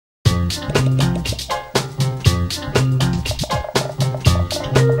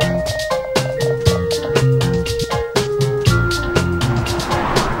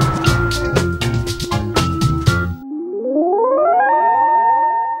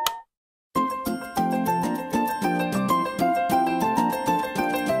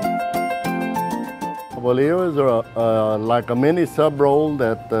Bolillo is like a mini sub roll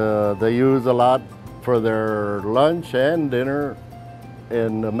that they use a lot for their lunch and dinner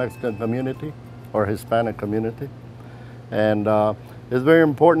in the Mexican community or Hispanic community. And it's very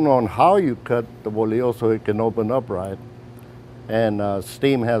important on how you cut the bolillo so it can open up right. And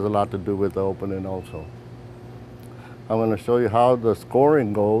steam has a lot to do with the opening also. I'm going to show you how the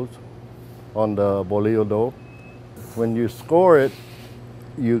scoring goes on the bolillo dough. When you score it,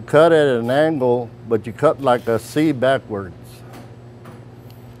 you cut at an angle, but you cut like a C backwards.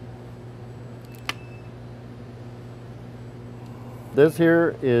 This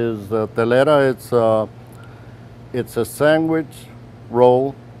here is telera. It's a sandwich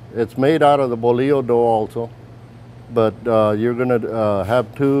roll. It's made out of the bolillo dough also, but you're gonna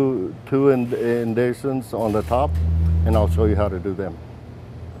have two indentations on the top, and I'll show you how to do them.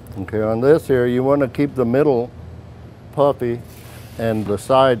 Okay, on this here, you want to keep the middle puffy, and the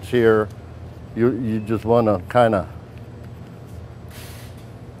sides here, you just want to kind of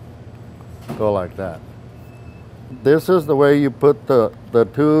go like that. This is the way you put the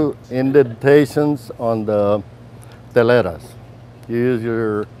two indentations on the teleras. You use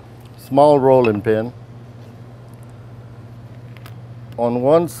your small rolling pin on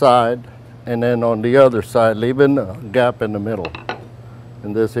one side and then on the other side, leaving a gap in the middle.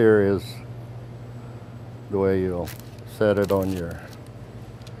 And this here is the way you'll set it on your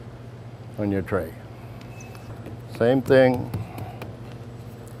tray. Same thing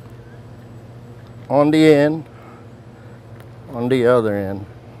on the end, on the other end,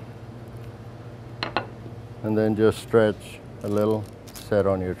 and then just stretch a little, set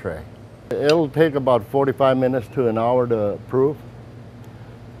on your tray. It'll take about 45 minutes to an hour to proof.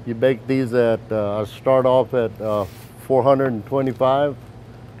 You bake these at, start off at 425,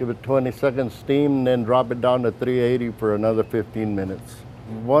 give it 20 seconds steam, and then drop it down to 380 for another 15 minutes.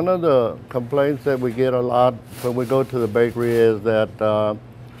 One of the complaints that we get a lot when we go to the bakery is that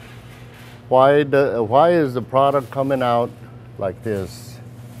why is the product coming out like this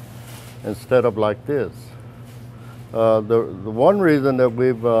instead of like this? The one reason that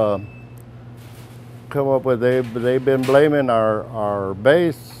we've come up with, they've been blaming our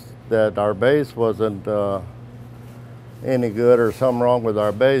base, that our base wasn't any good or something wrong with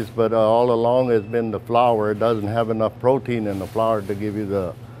our base, but all along it's been the flour. It doesn't have enough protein in the flour to give you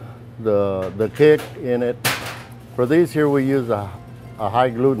the kick in it. For these here, we use a high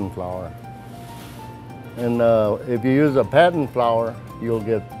gluten flour. And if you use a patent flour, you'll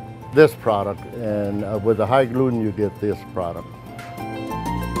get this product, and with the high gluten, you get this product.